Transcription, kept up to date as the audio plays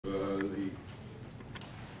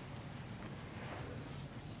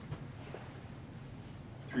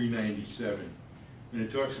397, and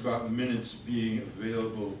it talks about minutes being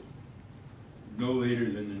available no later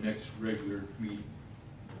than the next regular meeting.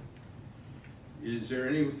 Is there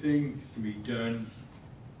anything that can be done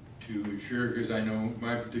to ensure, because I know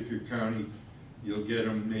my particular county, you'll get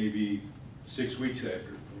them maybe 6 weeks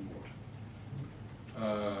after or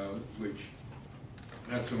more, which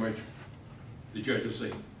not so much the judge will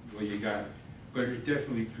say, well, you got it, but it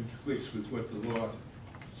definitely conflicts with what the law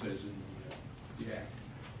says in the Act.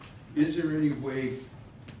 Is there any way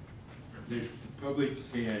that the public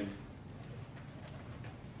can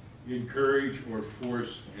encourage or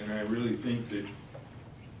force, and I really think that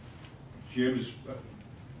Jim's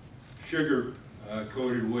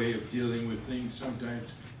sugar-coated way of dealing with things sometimes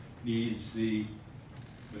needs the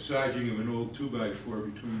massaging of an old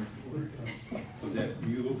 2x4 between the four, so that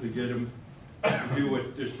you're able to get them to do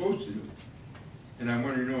what they're supposed to do. And I'm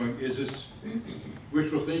wondering, is this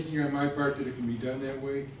wishful thinking on my part that it can be done that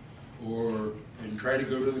way, or and try to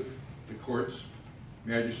go to the courts,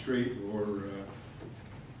 magistrate, or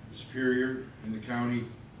the superior in the county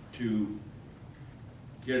to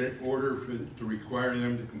get an order to require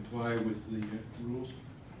them to comply with the rules?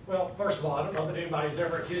 Well, first of all, I don't know that anybody's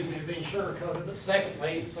ever accused me of being sugar-coated, but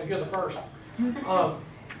secondly, so you're the first.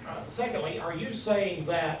 Secondly, are you saying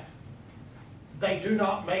that they do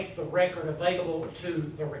not make the record available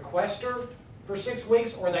to the requester for 6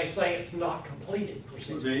 weeks, or they say it's not completed for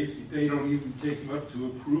 6 weeks? They don't even take them up to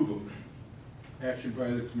approve them. Action by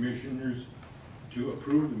the commissioners to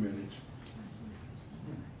approve the minutes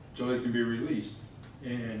so they can be released.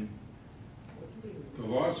 And the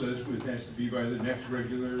law says it has to be by the next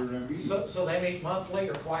regular meeting. So they meet monthly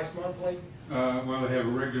or twice monthly? Well, they have a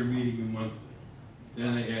regular meeting monthly.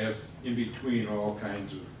 Then they have in between all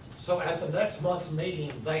kinds of. So at the next month's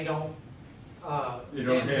meeting, they don't. They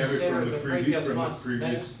don't have it from the previous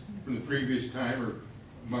minutes? From the previous time, or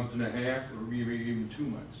a month and a half, or maybe even 2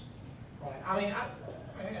 months. Right. I mean,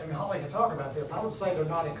 and Holly can talk about this. I would say they're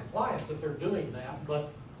not in compliance if they're doing that,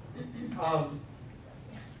 but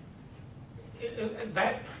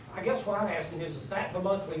that, I guess what I'm asking is that the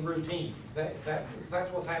monthly routine?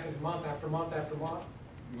 That's what's happening month after month after month?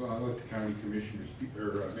 Well, I'll let the county commissioners speak,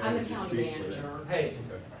 or I'm the county manager. Hey.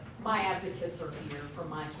 My advocates are here for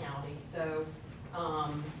my county, so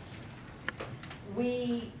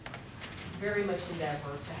we very much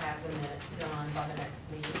endeavor to have the minutes done by the next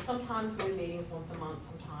meeting. Sometimes we have meetings once a month,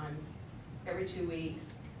 sometimes every 2 weeks.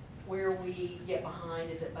 Where we get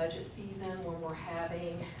behind is at budget season, when we're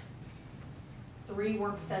having 3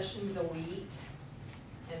 work sessions a week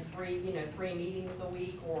and 3 meetings a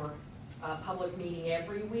week, or a public meeting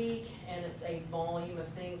every week, and it's a volume of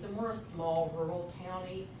things. And we're a small rural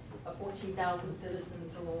county of 14,000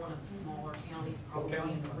 citizens, so we're one of the smaller counties probably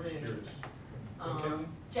in the room.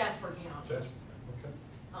 Jasper County. Okay.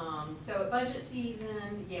 So at budget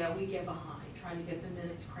season, yeah, we get behind trying to get the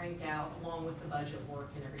minutes cranked out along with the budget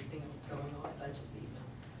work and everything else going on at budget season.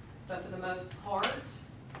 But for the most part,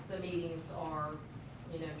 the meetings are,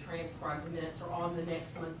 transcribed. The minutes are on the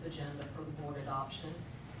next month's agenda for the board adoption.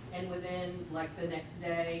 And within like the next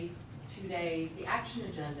day, 2 days, the action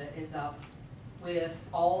agenda is up with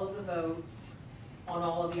all of the votes on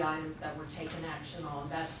all of the items that were taken action on.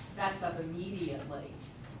 That's up immediately,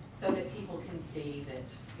 so that people can see that,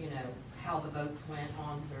 how the votes went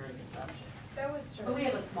on various subjects. That was true. But we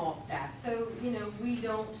have a small staff, so,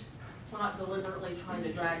 we're not deliberately trying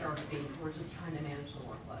to drag our feet. We're just trying to manage the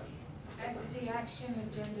workload. As the action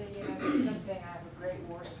agenda, there's something, I have a great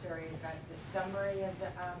war story about the summary of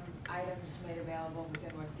the items made available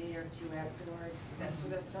within a day or two afterwards. So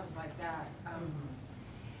that sounds like that.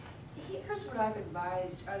 Here's what I've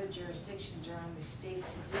advised other jurisdictions around the state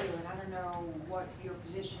to do, and I don't know what your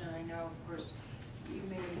position, and I know, of course, you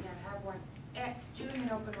may not have one. Doing an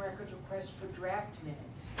open records request for draft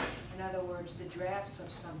minutes. In other words, the drafts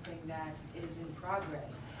of something that is in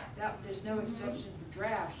progress. There's no exception for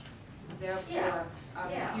drafts. Therefore,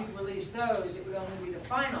 you'd release those. It would only be the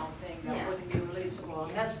final thing that wouldn't be releasable.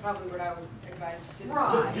 And that's probably what I would advise the citizens.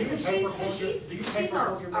 Right. She's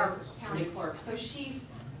our county clerk, so she's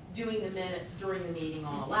doing the minutes during the meeting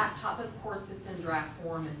on a laptop. Of course, it's in draft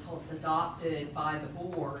form until it's adopted by the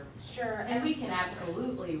board. Sure. And we can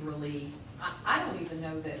absolutely release. I don't even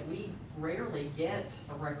know that we rarely get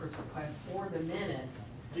a records request for the minutes.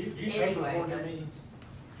 Do you tape record your meetings?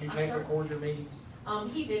 Do you tape record your meetings?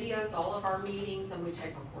 He videos all of our meetings, and we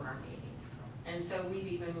tape record our meetings. And so we've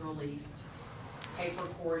even released tape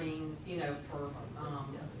recordings, for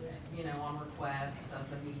on request of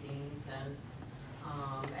the meetings. And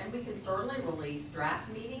And we can certainly release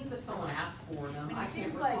draft meetings if someone asks for them. It I can't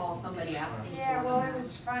seems like- recall somebody asking for them. Yeah, well, it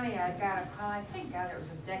was funny, I got a call, I think, God, it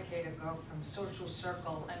was a decade ago from Social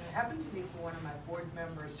Circle, and it happened to be for one of my board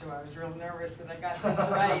members, so I was real nervous that I got this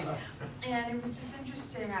right. And it was just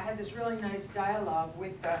interesting, I had this really nice dialogue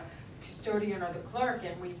with the custodian or the clerk,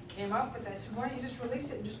 and we came up with, I said, why don't you just release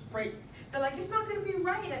it and just break, they're like, it's not gonna be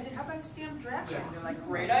right. I said, how about stamp draft? Yeah. And they're like,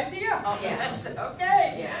 great idea. Yeah. I said,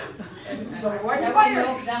 okay. Yeah. And so Why do you That buy way,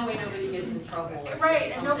 your- that way nobody gets in trouble. if Right,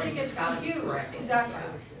 there's and nobody something gets that's gotta be confused. corrected. Exactly.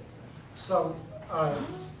 Yeah. So,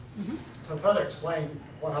 to further explain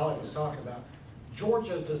what Holly was talking about,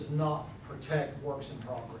 Georgia does not protect works in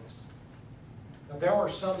progress. Now, there are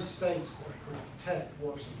some states that protect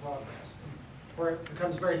works in progress, where it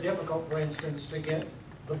becomes very difficult, for instance, to get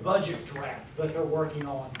the budget draft that they're working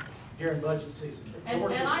on during budget season. But And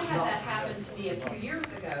Georgia I does had not that happen protect to me a works in few years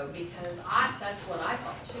progress. ago, because that's what I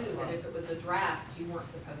thought too, that if it was a draft, you weren't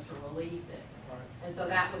supposed to release it. Right. And so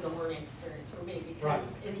that was a learning experience for me, because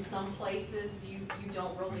in some places, you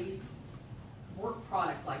don't release work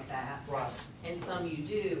product like that. Right. And some you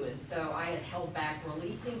do, and so I had held back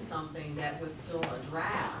releasing something that was still a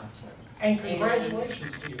draft. And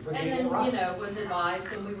congratulations to you for And getting then, it right. you know, was advised,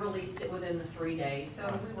 and we released it within the 3 days,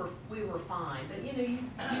 so we were fine. But, you know,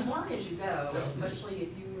 you learn as you go, especially if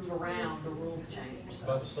you move around, the rules change. I was so.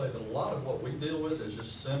 about to say that a lot of what we deal with is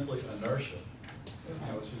just simply inertia.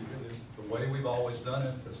 You know, it's the way we've always done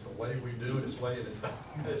it, it's the way we do it, it's the way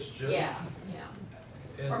it's just. Yeah,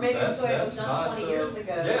 yeah. and Or maybe it's the way it was that's done not, 20 years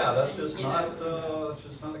ago, Yeah, that's and, just you know, not, that's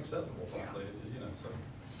just not acceptable, Yeah. frankly, you know, so.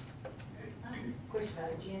 Question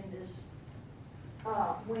about agendas.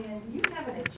 When you have an agenda